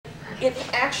It's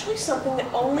actually something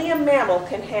that only a mammal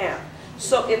can have.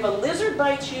 So if a lizard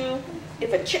bites you,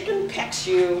 if a chicken pecks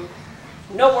you,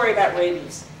 no worry about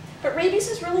rabies. But rabies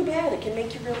is really bad. It can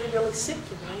make you really, really sick.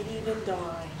 You might even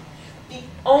die. The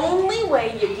only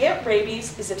way you get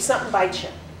rabies is if something bites you.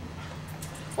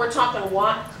 We're talking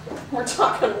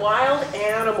wild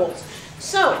animals.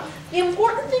 So the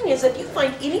important thing is if you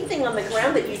find anything on the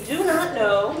ground that you do not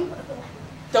know,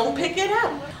 don't pick it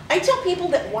up. I tell people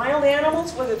that wild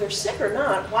animals, whether they're sick or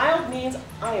not, wild means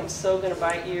I am so going to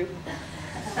bite you.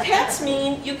 Pets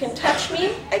mean you can touch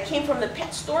me. I came from the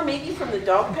pet store, maybe from the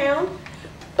dog pound,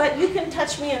 but you can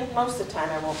touch me and most of the time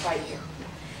I won't bite you.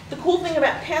 The cool thing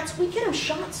about pets, we get them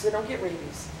shots so they don't get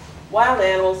rabies. Wild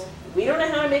animals, we don't know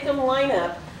how to make them line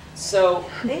up, so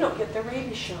they don't get the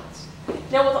rabies shots.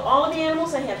 Now with all of the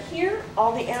animals I have here,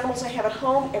 all the animals I have at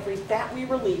home, every bat we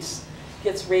release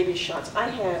gets rabies shots. I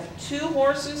have 2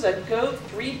 horses, a goat,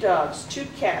 3 dogs, 2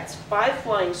 cats, 5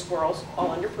 flying squirrels,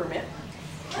 all under permit,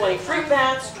 20 fruit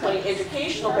bats, 20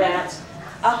 educational bats,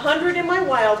 100 in my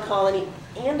wild colony,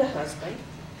 and a husband.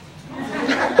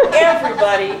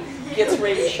 Everybody gets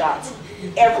rabies shots.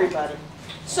 Everybody.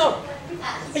 So,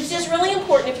 it's just really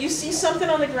important if you see something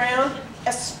on the ground,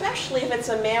 especially if it's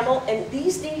a mammal, and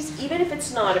these days, even if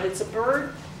it's not, if it's a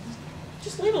bird,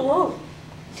 just leave it alone.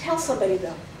 Tell somebody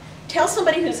though. Tell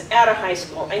somebody who's out of high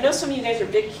school. I know some of you guys are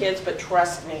big kids, but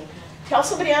trust me. Tell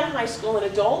somebody out of high school, an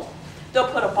adult,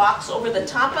 they'll put a box over the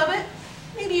top of it.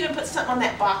 Maybe even put something on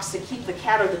that box to keep the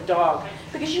cat or the dog.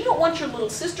 Because you don't want your little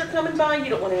sister coming by, you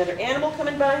don't want another animal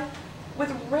coming by.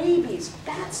 With rabies,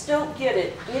 bats don't get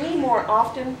it any more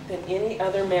often than any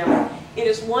other mammal. It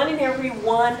is 1 in every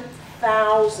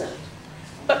 1,000.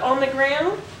 But on the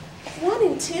ground, 1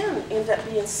 in 10 end up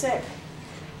being sick.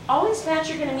 All these bats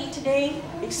you're going to meet today,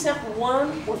 except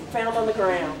 1, were found on the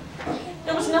ground.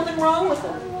 There was nothing wrong with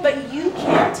them, but you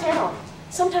can't tell.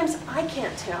 Sometimes I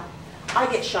can't tell.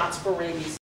 I get shots for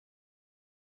rabies.